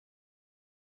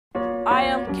I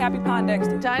am Cappy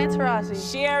Pondexter. Diana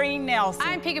Taurasi. Sherry Nelson.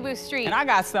 I'm Peekaboo Street. And I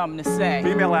got something to say.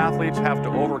 Female athletes have to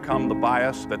overcome the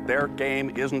bias that their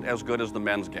game isn't as good as the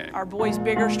men's game. Are boys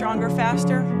bigger, stronger,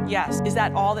 faster? Yes. Is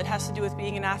that all that has to do with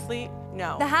being an athlete?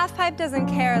 No. The half pipe doesn't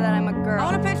care that I'm a girl.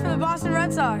 I want to pitch for the Boston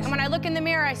Red Sox. And when I look in the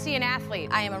mirror, I see an athlete.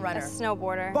 I am a runner. A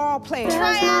snowboarder. Ball player.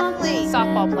 Triathlete.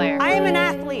 Softball player. I am an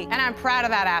athlete. And I'm proud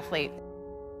of that athlete.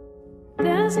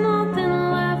 There's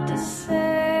nothing left to say.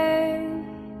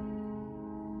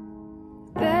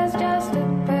 There's just a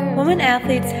Women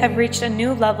athletes have reached a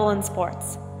new level in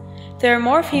sports. There are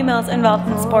more females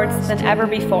involved in sports than ever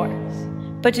before.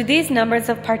 But do these numbers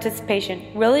of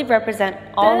participation really represent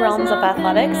all realms of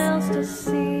athletics?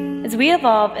 As we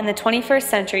evolve in the 21st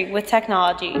century with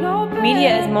technology,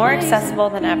 media is more accessible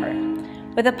than ever.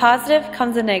 With a positive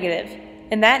comes a negative,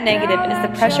 and that negative is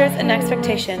the pressures and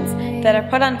expectations that are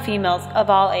put on females of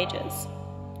all ages.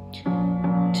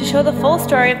 To show the full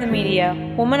story of the media,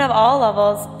 women of all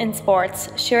levels in sports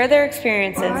share their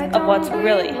experiences of what's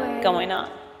really going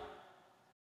on.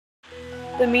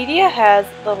 The media has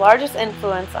the largest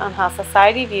influence on how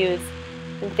society views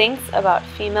and thinks about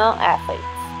female athletes.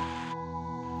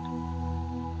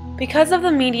 Because of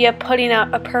the media putting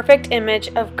out a perfect image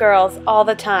of girls all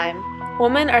the time,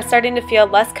 women are starting to feel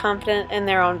less confident in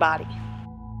their own body.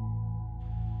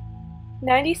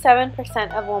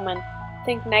 97% of women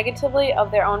think negatively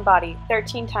of their own body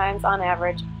 13 times on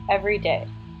average every day.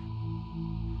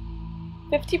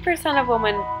 50% of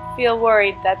women feel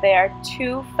worried that they are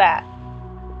too fat.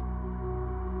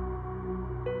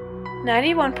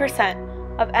 91%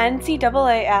 of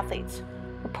NCAA athletes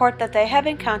report that they have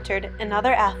encountered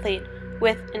another athlete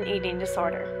with an eating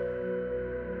disorder.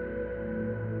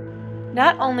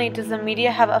 Not only does the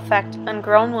media have effect on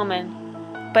grown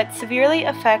women, but severely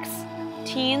affects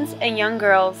teens and young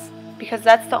girls because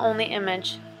that's the only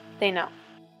image they know.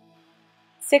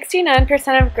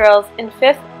 69% of girls in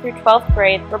 5th through 12th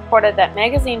grade reported that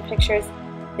magazine pictures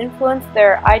influenced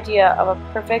their idea of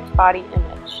a perfect body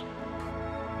image.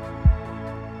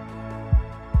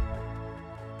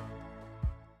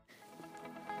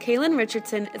 Kaylin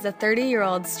Richardson is a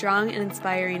 30-year-old strong and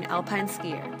inspiring alpine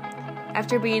skier.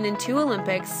 After being in 2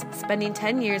 Olympics, spending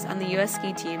 10 years on the U.S.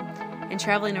 ski team, and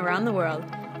traveling around the world,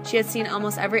 she has seen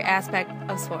almost every aspect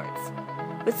of sports.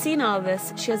 With seeing all of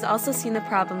this, she has also seen the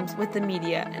problems with the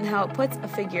media and how it puts a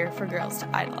figure for girls to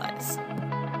idolize.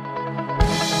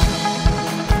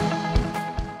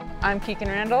 I'm Kikkan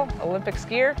Randall, Olympic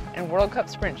skier and World Cup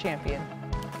sprint champion.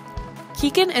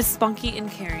 Kikkan is spunky and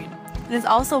caring, and is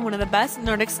also one of the best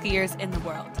Nordic skiers in the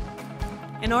world.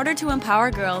 In order to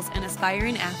empower girls and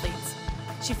aspiring athletes,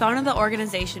 she founded the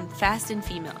organization Fast and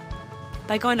Female.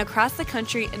 By going across the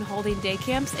country and holding day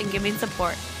camps and giving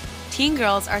support, teen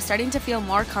girls are starting to feel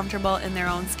more comfortable in their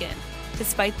own skin,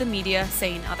 despite the media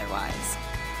saying otherwise.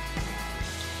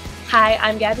 Hi,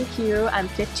 I'm Gabriela Kirou. I'm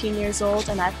 15 years old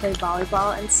and I play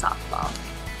volleyball and softball.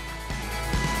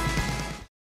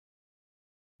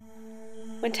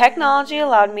 When technology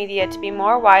allowed media to be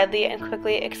more widely and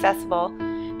quickly accessible,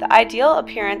 the ideal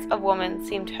appearance of women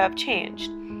seemed to have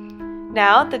changed.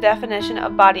 Now, the definition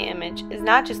of body image is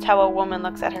not just how a woman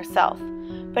looks at herself,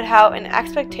 but how an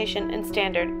expectation and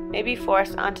standard may be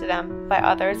forced onto them by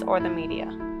others or the media.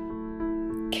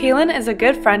 Kaylin is a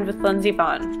good friend with Lindsey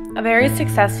Vonn, a very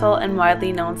successful and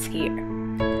widely known skier.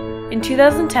 In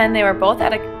 2010, they were both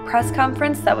at a press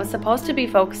conference that was supposed to be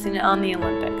focusing on the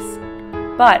Olympics.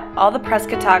 But all the press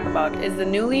could talk about is the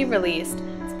newly released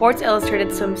Sports Illustrated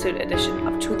swimsuit edition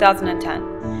of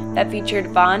 2010 that featured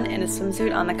Vonn in a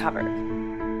swimsuit on the cover.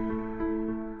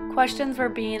 Questions were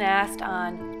being asked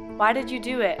on, why did you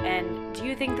do it, and do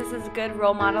you think this is a good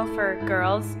role model for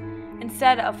girls,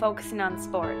 instead of focusing on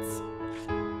sports?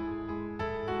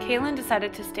 Kaylin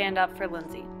decided to stand up for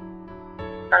Lindsey.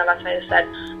 One of us might have said,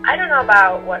 I don't know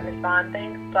about what Miss Vonn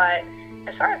thinks, but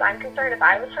as far as I'm concerned, if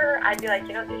I was her, I'd be like,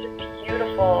 you know, these are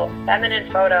beautiful, feminine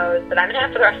photos that I'm going to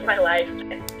have for the rest of my life.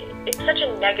 It's such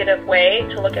a negative way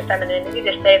to look at femininity,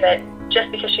 to say that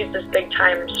just because she's this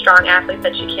big-time, strong athlete,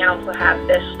 that she can't also have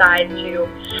this side too.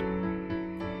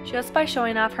 Just by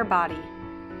showing off her body,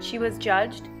 she was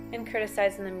judged and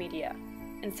criticized in the media,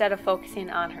 instead of focusing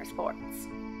on her sports.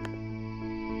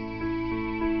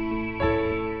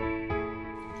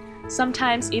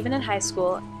 Sometimes, even in high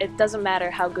school, it doesn't matter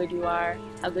how good you are,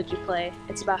 how good you play,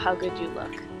 it's about how good you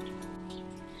look.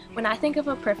 When I think of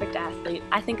a perfect athlete,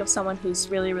 I think of someone who's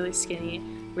really, really skinny,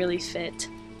 really fit,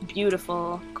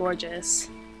 beautiful, gorgeous,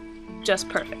 just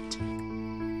perfect.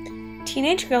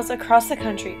 Teenage girls across the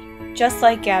country, just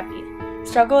like Gabby,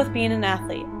 struggle with being an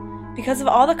athlete. Because of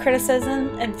all the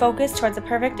criticism and focus towards a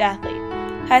perfect athlete,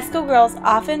 High school girls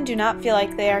often do not feel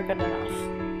like they are good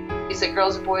enough. Is that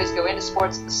girls and boys go into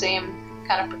sports at the same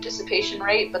kind of participation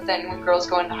rate, but then when girls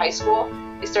go into high school,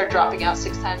 they start dropping out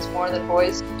 6 times more than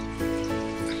boys.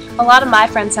 A lot of my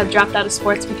friends have dropped out of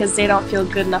sports because they don't feel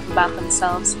good enough about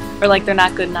themselves, or like they're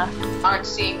not good enough. Aren't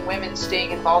seeing women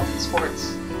staying involved in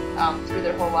sports through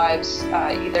their whole lives,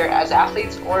 either as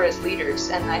athletes or as leaders,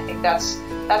 and I think that's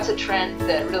a trend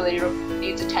that really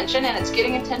needs attention, and it's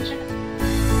getting attention.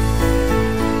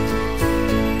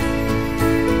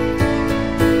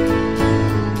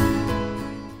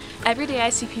 Every day I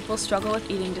see people struggle with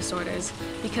eating disorders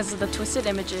because of the twisted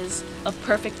images of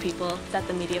perfect people that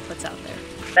the media puts out there.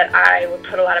 That I would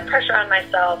put a lot of pressure on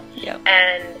myself,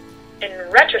 and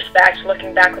in retrospect,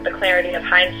 looking back with the clarity of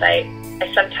hindsight,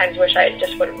 I sometimes wish I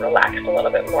just would have relaxed a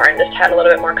little bit more and just had a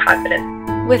little bit more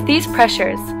confidence. With these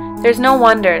pressures, there's no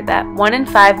wonder that 1 in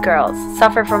 5 girls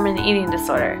suffer from an eating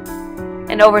disorder,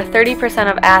 and over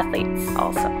 30% of athletes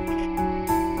also.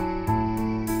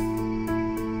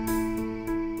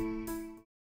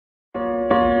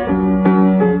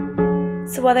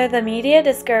 So whether the media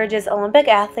discourages Olympic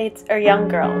athletes or young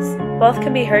girls, both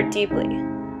can be hurt deeply.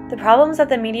 The problems that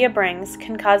the media brings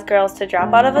can cause girls to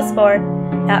drop out of a sport,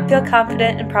 not feel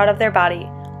confident and proud of their body,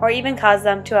 or even cause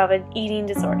them to have an eating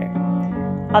disorder.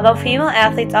 Although female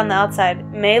athletes on the outside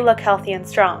may look healthy and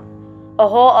strong, a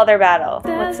whole other battle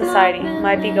with society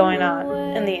might be going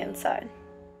on in the inside.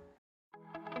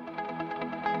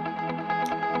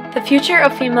 The future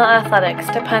of female athletics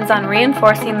depends on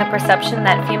reinforcing the perception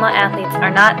that female athletes are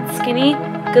not skinny,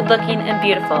 good-looking, and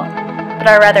beautiful, but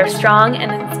are rather strong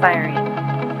and inspiring.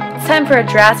 It's time for a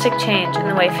drastic change in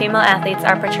the way female athletes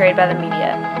are portrayed by the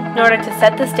media in order to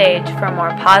set the stage for a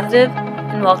more positive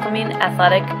and welcoming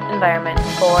athletic environment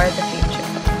for the future.